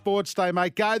on Sports Day,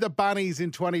 mate. Go the Bunnies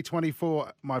in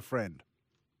 2024, my friend.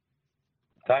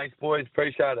 Thanks, boys.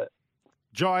 Appreciate it.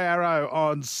 Jai Arrow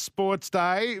on Sports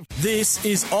Day. This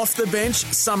is Off the Bench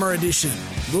Summer Edition.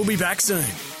 We'll be back soon.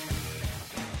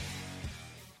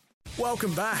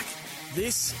 Welcome back.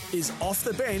 This is Off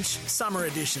the Bench Summer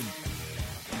Edition.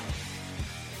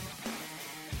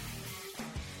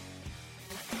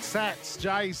 Sats,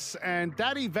 Jace, and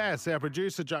Daddy Vass, our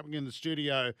producer, jumping in the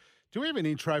studio. Do we have an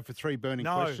intro for 3 burning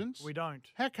questions? No, we don't.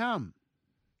 How come?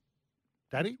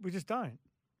 Daddy? We just don't.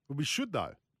 Well, we should,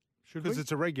 though. Should we? Because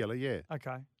it's a regular, yeah.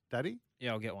 Okay. Daddy?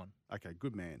 Yeah, I'll get one. Okay,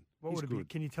 good man. What would it be?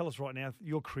 Can you tell us right now,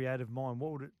 your creative mind,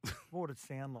 what would it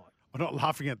sound like? I'm not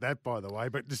laughing at that, by the way,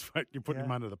 but just you're putting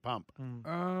him under the pump. 3.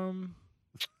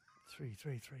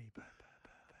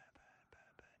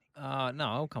 No,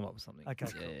 I'll come up with something. Okay,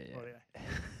 Yeah. cool. Yeah.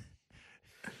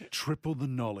 Triple the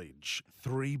knowledge.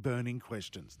 3 burning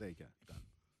questions. There you go. Done.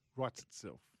 Writes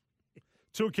itself.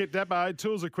 Toolkit Depot,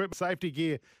 tools, equipment, safety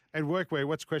gear, and workwear.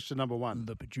 What's question number 1?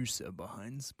 The producer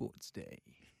behind Sports Day.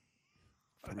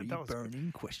 3 that was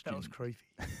burning questions. That was creepy.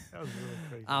 That was really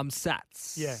creepy.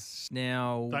 Sats. Yeah.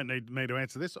 Now. Don't need me to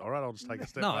answer this. All right, I'll just take a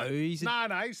step No, back. He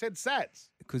said Sats.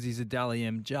 Because he's a Dally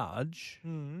M judge.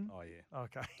 Mm-hmm. Oh, yeah.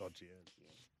 Okay. Dodgy.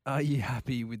 Are you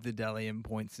happy with the Dally M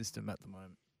point system at the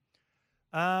moment?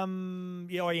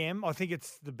 Yeah, I am. I think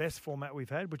it's the best format we've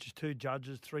had, which is 2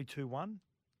 judges, 3-2-1.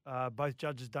 Both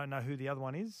judges don't know who the other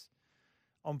one is.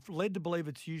 I'm led to believe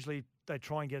it's usually they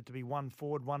try and get it to be 1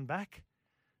 forward, 1 back.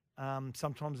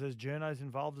 Sometimes there's journos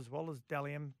involved as well as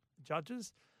Dally M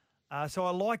judges. So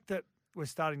I like that we're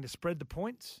starting to spread the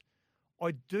points.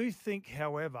 I do think,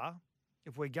 however,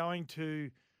 if we're going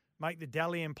to make the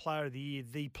Dally M Player of the Year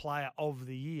the Player of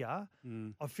the Year,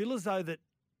 I feel as though that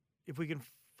if we can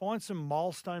find some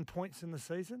milestone points in the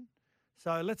season,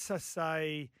 so let's just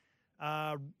say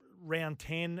round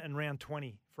 10 and round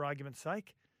 20, for argument's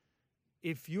sake.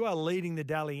 If you are leading the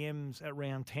Dally M's at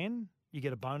round 10, you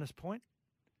get a bonus point.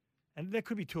 And there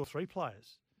could be 2 or 3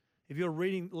 players. If you're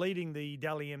leading the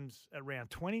Dally M's at round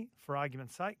 20, for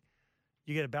argument's sake,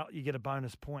 you get a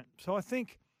bonus point. So I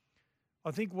think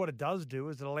what it does do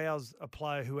is it allows a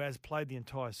player who has played the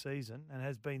entire season and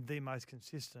has been the most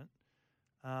consistent,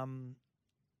 the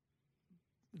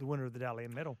winner of the Dally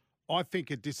M medal. I think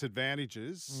it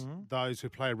disadvantages those who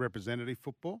play representative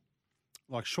football.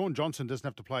 Like Sean Johnson doesn't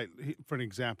have to play, for an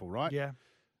example, right? Yeah.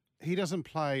 He doesn't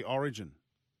play Origin.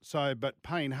 So, but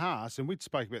Payne Haas, and we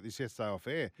spoke about this yesterday off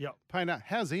air. Yep. Payne Haas,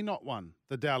 how's he not won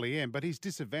the Dally M? But he's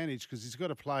disadvantaged because he's got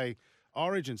to play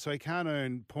Origin, so he can't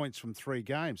earn points from 3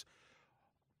 games.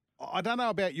 I don't know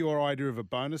about your idea of a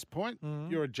bonus point.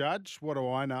 You're a judge. What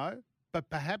do I know? but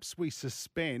perhaps we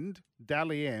suspend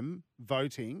Dally M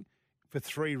voting for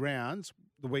 3 rounds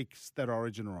the weeks that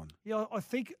Origin are on. Yeah, I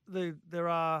think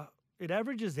it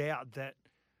averages out that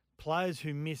players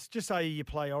who miss, just say you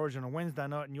play Origin on Wednesday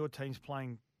night and your team's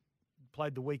played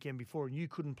the weekend before and you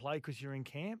couldn't play because you're in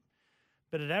camp,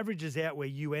 but it averages out where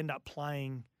you end up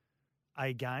playing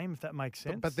a game, if that makes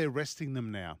sense. But they're resting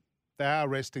them now. They are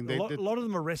resting. A lot of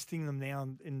them are resting them now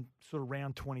in sort of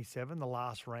round 27, the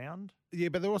last round. Yeah,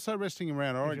 but they're also resting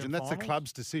around Origin. That's the finals?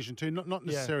 club's decision too, not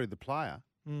necessarily the player.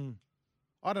 Mm.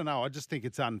 I don't know. I just think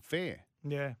it's unfair.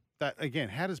 Yeah. That again,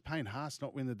 how does Payne Haas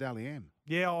not win the Dally M?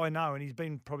 Yeah, I know, and he's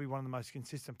been probably one of the most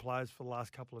consistent players for the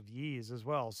last couple of years as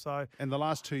well. So, and the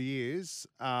last 2 years,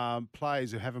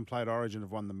 players who haven't played Origin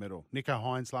have won the medal. Nico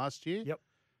Hines last year. Yep.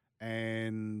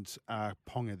 And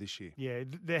Ponga this year. Yeah,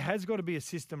 there has got to be a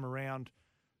system around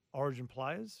Origin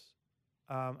players,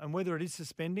 and whether it is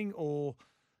suspending or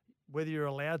whether you're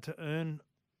allowed to earn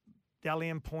Dally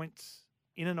M points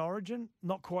in an Origin,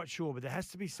 not quite sure, but there has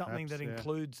to be something that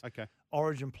includes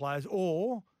Origin players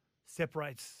or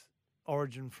separates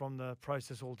Origin from the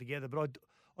process altogether. But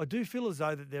I do feel as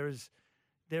though that there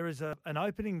is an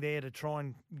opening there to try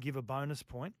and give a bonus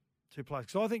point to players.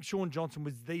 So I think Sean Johnson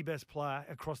was the best player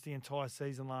across the entire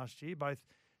season last year, both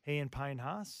he and Payne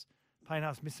Haas. Payne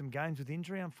Haas missed some games with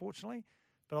injury, unfortunately,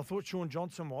 but I thought Sean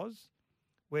Johnson was,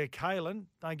 where Kalen,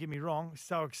 don't get me wrong,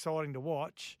 so exciting to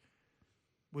watch,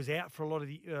 was out for a lot of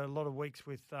the weeks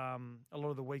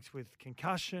with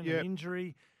concussion and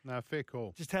injury. No, fair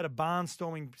call. Just had a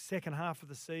barnstorming second half of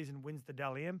the season, wins the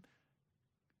Dally M.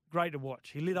 Great to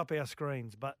watch. He lit up our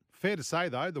screens. But fair to say,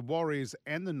 though, the Warriors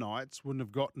and the Knights wouldn't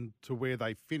have gotten to where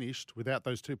they finished without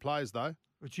those 2 players, though.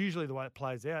 It's usually the way it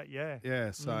plays out, yeah.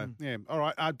 Yeah, so, yeah. All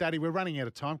right, Daddy, we're running out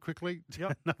of time. Quickly,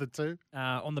 another 2.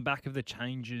 On the back of the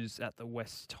changes at the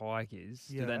West Tigers,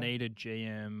 do they need a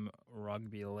GM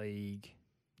rugby league?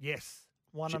 Yes,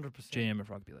 100%. GM of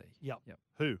rugby league. Yep.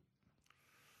 Who?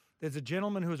 There's a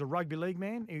gentleman who was a rugby league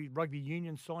man. Rugby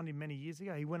union signed him many years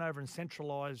ago. He went over and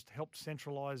helped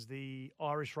centralise the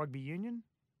Irish Rugby Union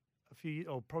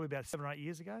probably about 7 or 8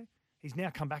 years ago. He's now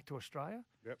come back to Australia.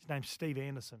 Yep. His name's Steve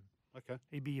Anderson. Okay.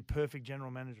 He'd be a perfect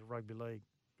general manager of rugby league.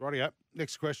 Rightio.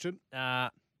 Next question.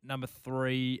 Number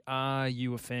 3, are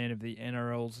you a fan of the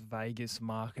NRL's Vegas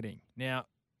marketing? Now,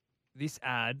 this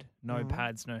ad, no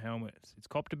pads, no helmets, it's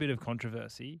copped a bit of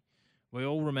controversy. We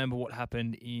all remember what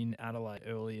happened in Adelaide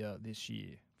earlier this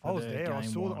year. I was there. I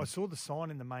saw the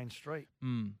sign in the main street.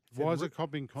 Why is it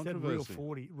copping controversy? It said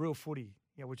real footy,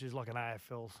 which is like an AFL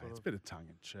sort of. It's a bit of tongue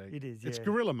in cheek. It is. It's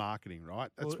guerrilla marketing, right?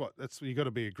 That's you got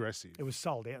to be aggressive. It was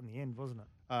sold out in the end, wasn't it?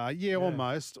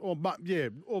 Almost.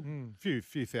 Few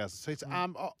thousand seats.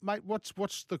 Mate,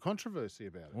 what's the controversy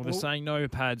about it? Well, they're saying no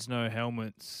pads, no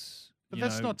helmets. But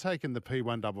that's not taking the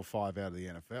P155 out of the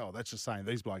NFL. That's just saying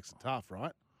these blokes are tough,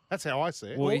 right? That's how I see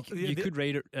it. Well, you could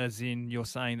read it as in you're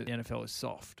saying that the NFL is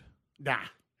soft. Nah.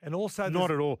 And also...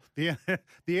 Not at all. The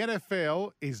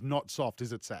NFL is not soft,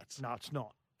 is it, Sats? No, it's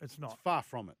not. It's not. It's far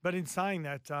from it. But in saying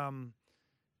that,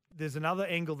 there's another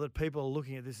angle that people are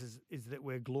looking at this is that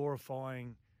we're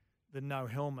glorifying the no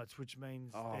helmets, which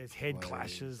means there's head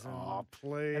clashes. And,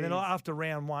 please. And then after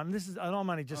round 1, and I'm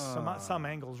only just some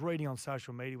angles reading on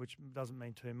social media, which doesn't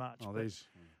mean too much.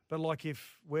 But like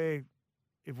if we're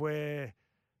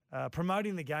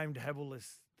promoting the game to have all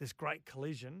this great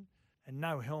collision and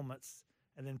no helmets,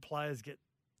 and then players get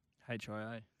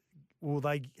HIA. Well,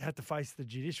 they have to face the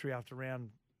judiciary after round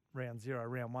 0,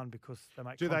 round 1, because they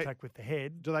make contact with the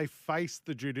head. Do they face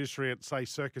the judiciary at, say,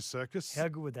 Circus? How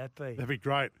good would that be? That'd be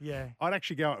great. Yeah. I'd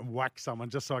actually go out and whack someone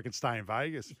just so I can stay in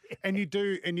Vegas. Yeah. And you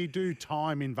do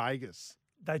time in Vegas.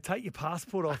 They take your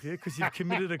passport off you because you've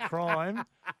committed a crime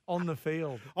on the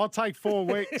field. I'll take 4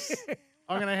 weeks.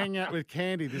 I'm going to hang out with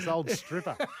Candy, this old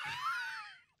stripper.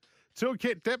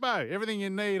 Toolkit Depot. Everything you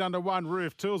need under one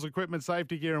roof. Tools, equipment,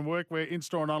 safety gear and workwear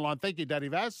in-store and online. Thank you, Daddy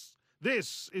Vass.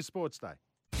 This is Sports Day.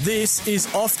 This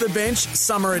is Off the Bench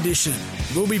Summer Edition.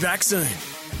 We'll be back soon.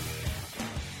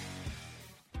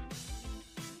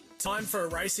 Time for a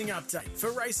racing update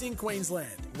for Racing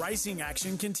Queensland. Racing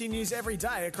action continues every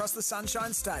day across the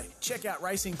Sunshine State. Check out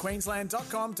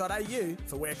racingqueensland.com.au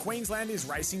for where Queensland is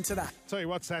racing today. Tell you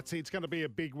what, Satsy, it's going to be a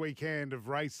big weekend of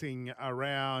racing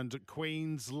around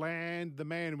Queensland. The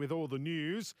man with all the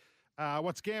news.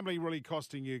 What's gambling really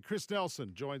costing you? Chris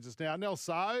Nelson joins us now.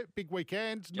 Nelson, big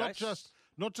weekend, not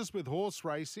just with horse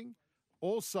racing,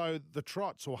 also the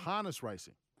trots or harness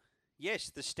racing.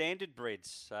 Yes, the standard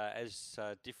breds as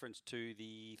difference to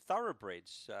the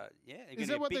thoroughbreds. Is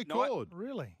that what they're called?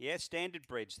 Really? Yeah, standard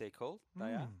breds they're called.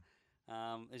 They are.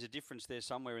 There's a difference there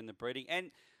somewhere in the breeding. And,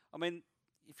 I mean,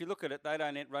 if you look at it, they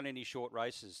don't run any short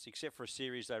races, except for a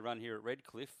series they run here at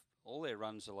Redcliffe. All their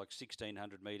runs are like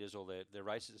 1,600 metres, or their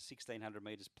races are 1,600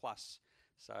 metres plus.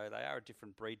 So they are a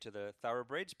different breed to the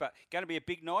thoroughbreds. But going to be a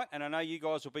big night, and I know you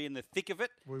guys will be in the thick of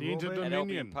it The Inter-Dominion. at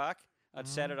Albion Park on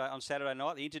Saturday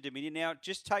night, the Inter-Dominion. Now,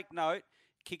 just take note,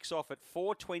 kicks off at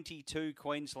 4:22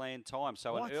 Queensland time.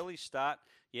 So an early start.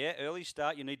 Yeah, early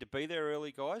start. You need to be there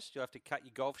early, guys. You'll have to cut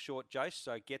your golf short, Jace,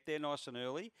 so get there nice and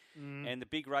early. And the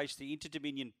big race, the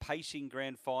Inter-Dominion Pacing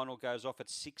Grand Final, goes off at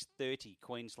 6:30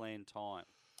 Queensland time.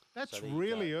 That's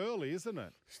really early, isn't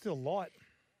it? Still light.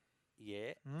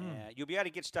 Yeah. You'll be able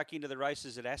to get stuck into the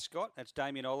races at Ascot. That's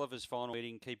Damien Oliver's final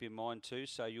meeting, keep in mind too.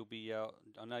 So you'll be,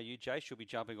 I know you, Jace, you'll be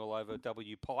jumping all over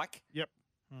W Pike. Yep.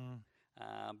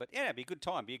 But yeah, it'll be a good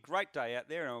time. Be a great day out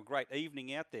there and a great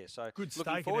evening out there. So good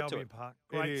looking steak forward at to Albion it. Park.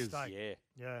 Great steak.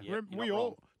 Yeah.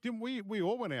 We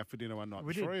all went out for dinner one night,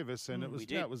 We the did. three of us, and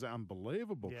it was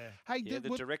unbelievable. Yeah. Hey, the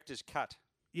director's cut.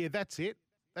 Yeah, that's it.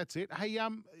 Hey,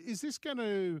 is this going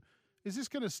to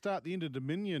start the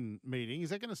Inter-Dominion meeting? Is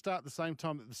that going to start at the same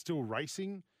time that they're still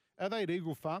racing? Are they at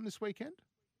Eagle Farm this weekend?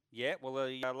 Yeah, well,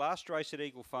 the last race at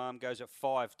Eagle Farm goes at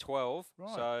 5:12,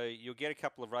 so you'll get a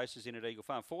couple of races in at Eagle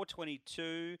Farm.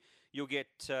 4:22, you'll get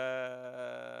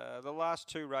the last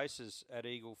two races at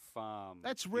Eagle Farm.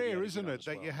 That's rare, isn't it,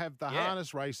 that you have the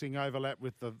harness racing overlap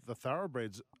with the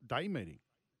thoroughbreds day meeting?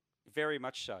 Very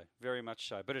much so, very much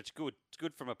so. But it's good. It's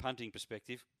good from a punting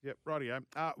perspective. Yep, rightio.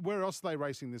 Where else are they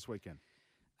racing this weekend?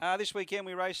 This weekend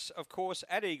we race, of course,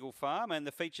 at Eagle Farm, and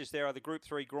the features there are the Group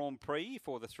 3 Grand Prix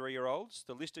for the 3-year-olds,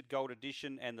 the listed Gold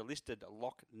Edition and the listed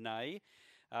Lock Nay.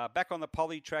 Back on the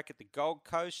Poly track at the Gold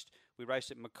Coast, we race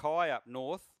at Mackay up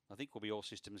north. I think we'll be all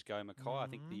systems go Mackay. I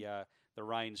think the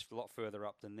rain's a lot further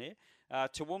up than there.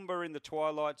 Toowoomba in the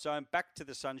Twilight Zone, back to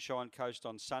the Sunshine Coast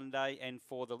on Sunday. And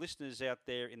for the listeners out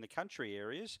there in the country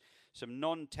areas, some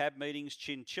non-tab meetings.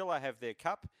 Chinchilla have their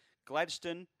cup.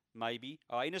 Gladstone, maybe.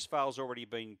 Innisfail's already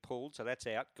been pulled, so that's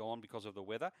gone because of the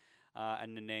weather.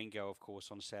 And Nanango, of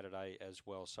course, on Saturday as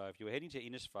well. So if you were heading to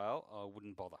Innisfail, I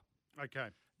wouldn't bother.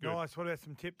 Okay, good. Nice. What about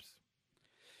some tips?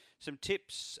 Some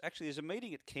tips. Actually, there's a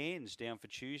meeting at Cairns down for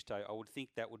Tuesday. I would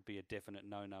think that would be a definite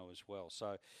no-no as well.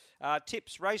 So,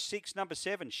 tips. Race 6, number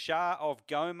 7, Shah of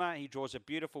Goma. He draws a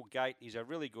beautiful gate. He's a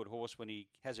really good horse when he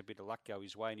has a bit of luck go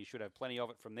his way, and he should have plenty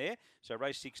of it from there. So,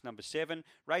 race 6, number 7.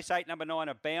 Race 8, number 9,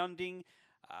 Abounding.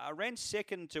 Ran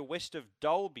second to West of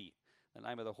Dolby, the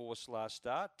name of the horse last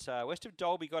start. West of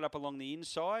Dolby got up along the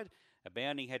inside.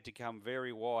 Abounding had to come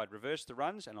very wide, reverse the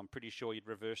runs, and I'm pretty sure you'd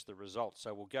reverse the result.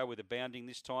 So we'll go with Abounding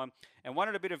this time. And one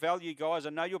at a bit of value, guys. I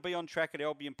know you'll be on track at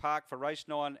Albion Park for race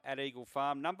 9 at Eagle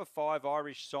Farm. Number 5,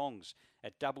 Irish Songs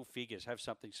at double figures. Have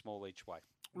something small each way.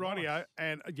 Rightio. Nice.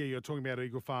 And you're talking about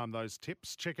Eagle Farm, those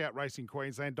tips. Check out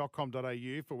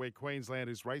racingqueensland.com.au for where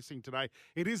Queensland is racing today.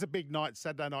 It is a big night,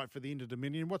 Saturday night for the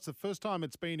Inter-Dominion. What's the first time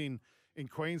it's been in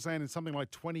Queensland in something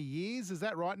like 20 years? Is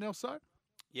that right, Nelso?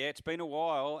 Yeah, it's been a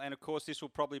while, and of course this will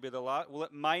probably be the last. Well,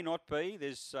 it may not be.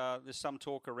 There's some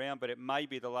talk around, but it may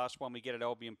be the last one we get at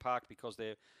Albion Park because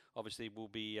there obviously will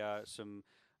be some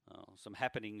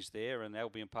happenings there, and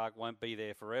Albion Park won't be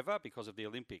there forever because of the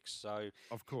Olympics. So,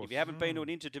 of course, if you haven't been to an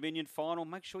Inter-Dominion final,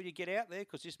 make sure you get out there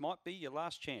because this might be your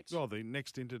last chance. Well, the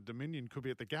next Inter-Dominion could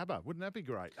be at the Gabba. Wouldn't that be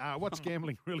great? What's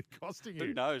gambling really costing you?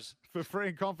 Who knows? For free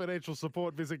and confidential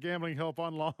support, visit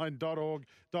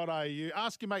gamblinghelponline.org.au.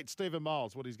 Ask your mate Stephen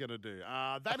Miles what he's going to do.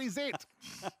 That is it.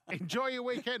 Enjoy your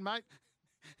weekend, mate.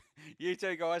 You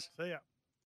too, guys. See ya.